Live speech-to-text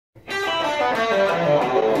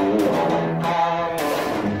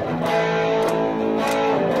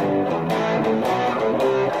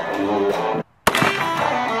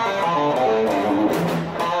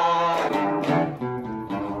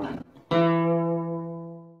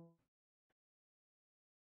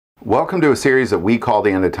Welcome to a series that we call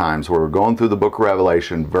The End of Times, where we're going through the book of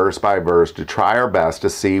Revelation verse by verse to try our best to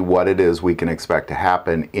see what it is we can expect to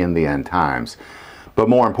happen in the end times. But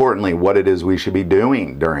more importantly, what it is we should be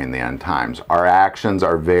doing during the end times. Our actions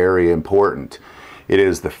are very important. It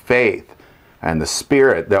is the faith and the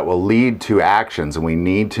spirit that will lead to actions, and we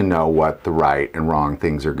need to know what the right and wrong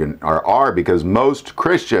things are, because most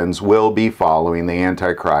Christians will be following the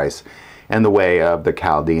Antichrist and the way of the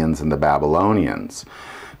Chaldeans and the Babylonians.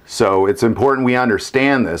 So it's important we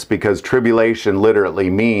understand this, because tribulation literally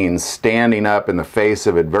means standing up in the face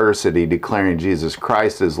of adversity, declaring Jesus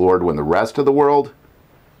Christ as Lord, when the rest of the world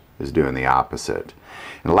is doing the opposite.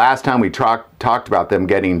 And last time we talked about them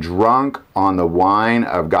getting drunk on the wine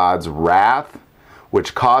of God's wrath,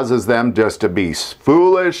 which causes them just to be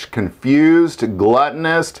foolish, confused,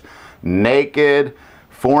 gluttonous, naked,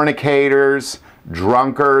 fornicators,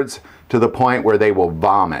 drunkards, to the point where they will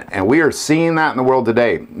vomit. And we are seeing that in the world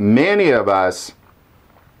today. Many of us,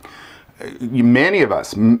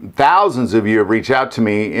 thousands of you have reached out to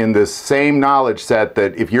me in this same knowledge set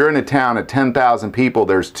that if you're in a town of 10,000 people,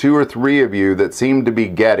 there's 2 or 3 of you that seem to be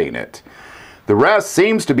getting it. The rest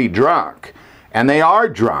seems to be drunk. And they are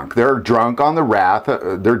drunk. They're drunk on the wrath.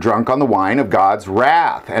 They're drunk on the wine of God's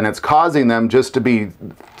wrath. And it's causing them just to be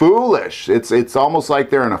foolish. It's almost like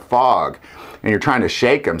they're in a fog. And you're trying to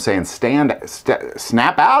shake them, saying,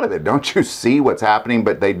 snap out of it. Don't you see what's happening?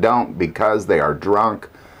 But they don't, because they are drunk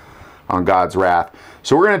on God's wrath.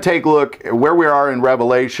 So we're going to take a look at where we are in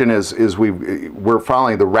Revelation. We're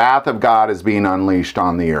following the wrath of God is being unleashed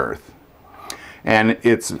on the earth. And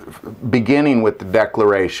it's beginning with the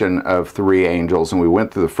declaration of 3 angels. And we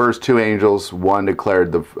went through the first 2 angels. One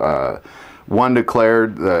declared the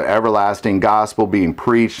everlasting gospel being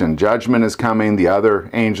preached and judgment is coming. The other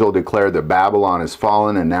angel declared that Babylon is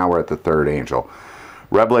fallen, and now we're at the 3rd angel.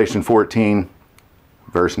 Revelation 14,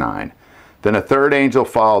 verse 9. Then a 3rd angel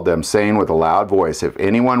followed them, saying with a loud voice, if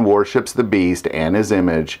anyone worships the beast and his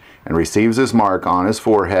image, and receives his mark on his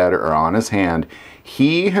forehead or on his hand,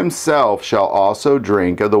 he himself shall also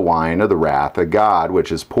drink of the wine of the wrath of God,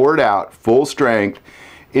 which is poured out full strength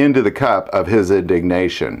into the cup of his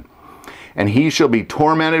indignation. And he shall be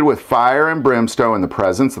tormented with fire and brimstone in the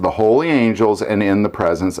presence of the holy angels and in the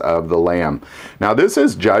presence of the Lamb. Now this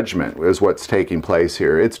is judgment, is what's taking place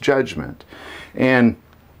here. It's judgment. And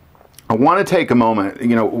I want to take a moment,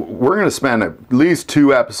 we're going to spend at least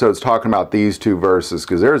 2 episodes talking about these 2 verses,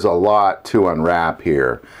 because there's a lot to unwrap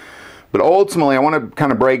here. But ultimately, I want to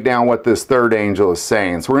kind of break down what this 3rd angel is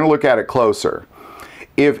saying. So we're going to look at it closer.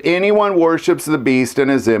 If anyone worships the beast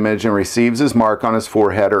and his image and receives his mark on his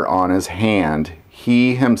forehead or on his hand,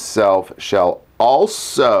 he himself shall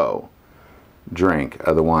also drink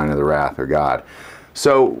of the wine of the wrath of God.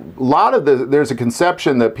 So there's a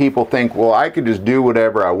conception that people think, well, I could just do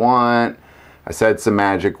whatever I want. I said some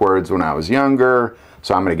magic words when I was younger,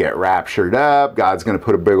 so I'm going to get raptured up. God's going to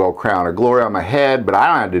put a big old crown of glory on my head, but I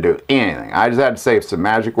don't have to do anything. I just had to say some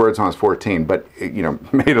magic words when I was 14, but,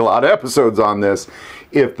 made a lot of episodes on this.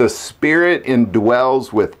 If the Spirit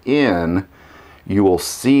indwells within, you will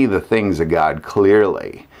see the things of God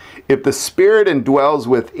clearly. If the Spirit indwells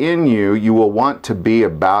within you, you will want to be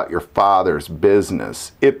about your Father's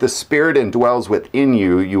business. If the Spirit indwells within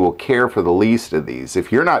you, you will care for the least of these.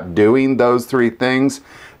 If you're not doing those 3 things,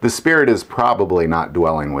 the Spirit is probably not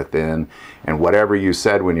dwelling within. And whatever you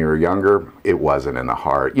said when you were younger, it wasn't in the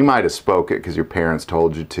heart. You might have spoke it because your parents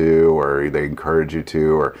told you to, or they encouraged you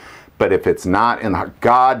to, but if it's not in the heart,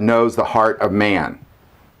 God knows the heart of man.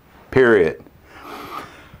 Period.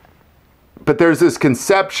 But there's this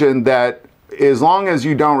conception that as long as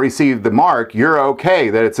you don't receive the mark, you're okay,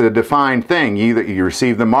 that it's a defined thing. Either you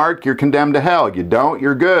receive the mark, you're condemned to hell. You don't,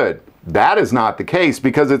 you're good. That is not the case,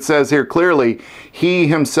 because it says here clearly, he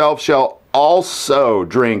himself shall also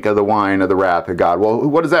drink of the wine of the wrath of God. Well,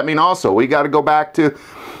 what does that mean also? We got to go back to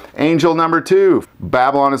angel number 2.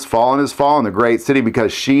 Babylon is fallen, the great city,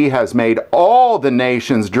 because she has made all the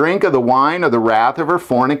nations drink of the wine of the wrath of her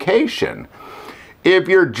fornication. If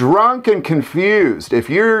you're drunk and confused, if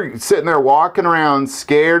you're sitting there walking around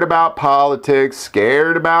scared about politics,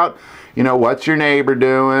 scared about, what's your neighbor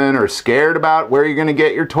doing, or scared about where you're going to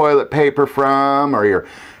get your toilet paper from, or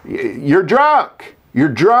you're drunk. You're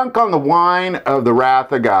drunk on the wine of the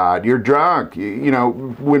wrath of God. You're drunk.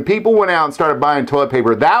 When people went out and started buying toilet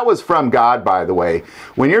paper, that was from God, by the way.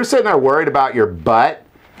 When you're sitting there worried about your butt,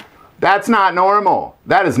 that's not normal.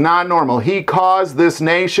 That is not normal. He caused this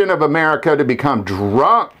nation of America to become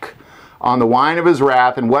drunk on the wine of his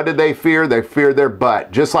wrath. And what did they fear? They feared their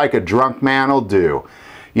butt, just like a drunk man will do.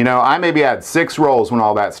 I maybe had 6 rolls when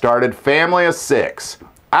all that started. Family of 6.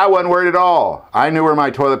 I wasn't worried at all. I knew where my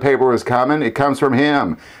toilet paper was coming. It comes from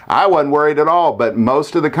him. I wasn't worried at all. But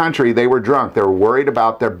most of the country, they were drunk. They were worried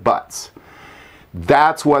about their butts.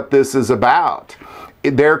 That's what this is about.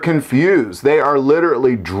 They're confused. They are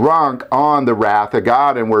literally drunk on the wrath of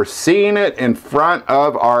God, and we're seeing it in front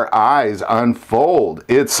of our eyes unfold.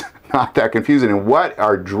 It's not that confusing. And what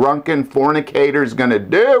are drunken fornicators going to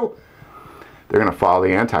do? They're going to follow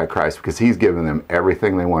the Antichrist because he's giving them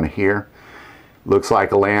everything they want to hear. Looks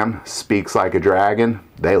like a lamb, speaks like a dragon.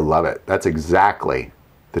 They love it. That's exactly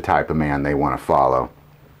the type of man they want to follow.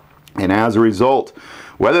 And as a result,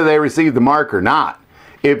 whether they receive the mark or not,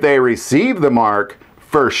 if they receive the mark,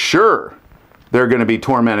 for sure they're going to be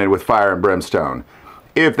tormented with fire and brimstone.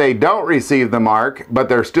 If they don't receive the mark, but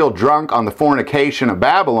they're still drunk on the fornication of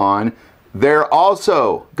Babylon, they're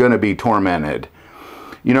also going to be tormented.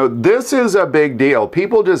 You know, this is a big deal.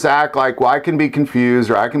 People just act like, well, I can be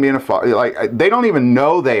confused or I can be in a, like, they don't even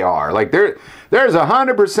know they are. Like, there's a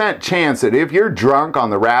 100% chance that if you're drunk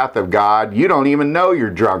on the wrath of God, you don't even know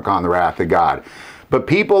you're drunk on the wrath of God. But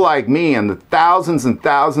people like me and the thousands and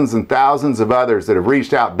thousands and thousands of others that have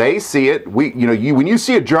reached out, they see it. When you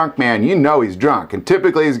see a drunk man, you know he's drunk. And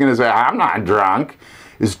typically he's going to say, I'm not drunk,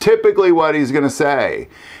 is typically what he's going to say.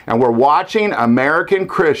 And we're watching American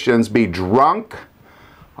Christians be drunk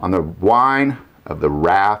on the wine of the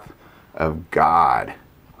wrath of God.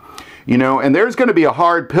 You know, and there's going to be a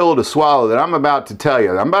hard pill to swallow that I'm about to tell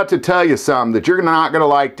you. I'm about to tell you something that you're not going to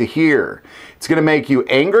like to hear. It's going to make you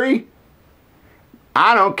angry.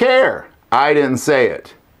 I don't care. I didn't say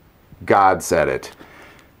it. God said it.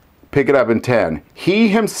 Pick it up in 10. He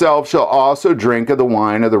himself shall also drink of the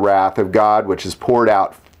wine of the wrath of God, which is poured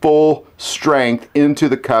out full strength into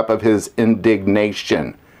the cup of his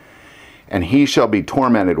indignation. And he shall be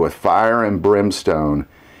tormented with fire and brimstone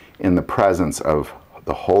in the presence of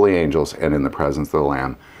the holy angels and in the presence of the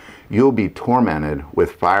Lamb. You'll be tormented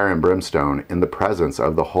with fire and brimstone in the presence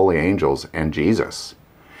of the holy angels and Jesus.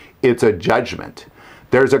 It's a judgment.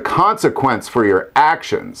 There's a consequence for your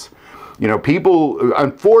actions. You know, people,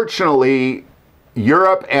 unfortunately,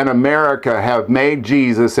 Europe and America have made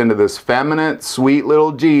Jesus into this feminine, sweet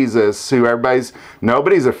little Jesus who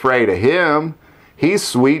nobody's afraid of him. He's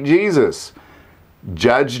sweet Jesus.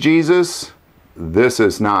 Judge Jesus, this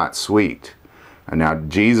is not sweet. And now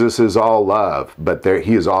Jesus is all love, but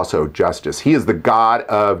he is also justice. He is the God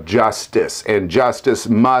of justice, and justice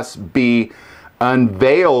must be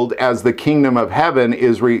unveiled as the kingdom of heaven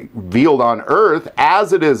is revealed on earth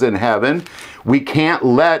as it is in heaven.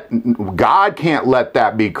 God can't let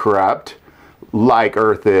that be corrupt like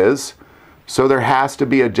earth is. So there has to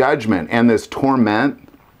be a judgment, and this torment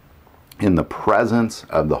in the presence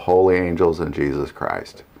of the holy angels and Jesus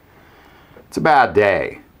Christ. It's a bad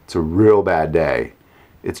day. It's a real bad day.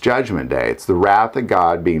 It's Judgment Day. It's the wrath of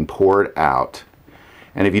God being poured out.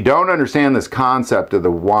 And if you don't understand this concept of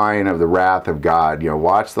the wine of the wrath of God, you know,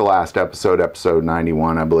 watch the last episode, episode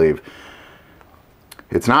 91, I believe.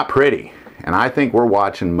 It's not pretty. And I think we're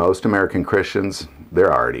watching most American Christians,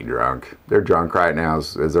 they're already drunk. They're drunk right now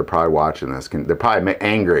as they're probably watching this. They're probably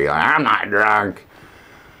angry, like, I'm not drunk.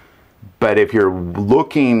 But if you're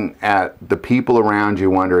looking at the people around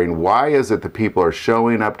you wondering, why is it that people are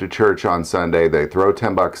showing up to church on Sunday, they throw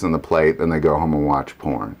 10 bucks in the plate, then they go home and watch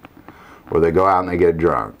porn? Or they go out and they get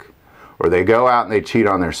drunk? Or they go out and they cheat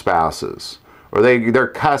on their spouses? Or they're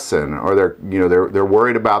cussing, or they're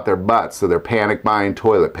worried about their butts, so they're panic buying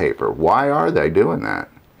toilet paper. Why are they doing that?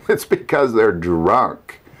 It's because they're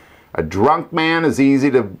drunk. A drunk man is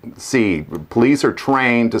easy to see. Police are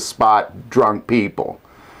trained to spot drunk people.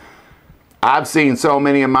 I've seen so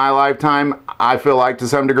many in my lifetime, I feel like to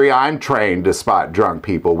some degree I'm trained to spot drunk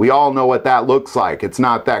people. We all know what that looks like. It's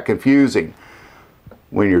not that confusing.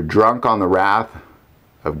 When you're drunk on the wrath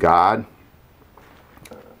of God,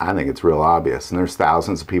 I think it's real obvious. And there's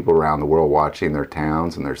thousands of people around the world watching their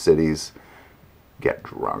towns and their cities get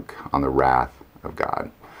drunk on the wrath of God.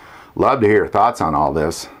 Love to hear your thoughts on all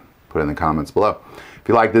this. Put it in the comments below. If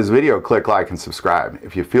you like this video, click like and subscribe.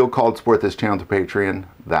 If you feel called to support this channel through Patreon,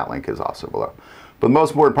 that link is also below. But the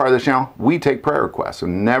most important part of this channel, we take prayer requests, so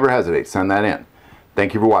never hesitate, send that in.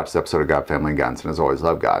 Thank you for watching this episode of God, Family, and Guns. And as always,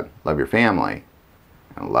 love God, love your family,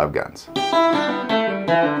 and love guns.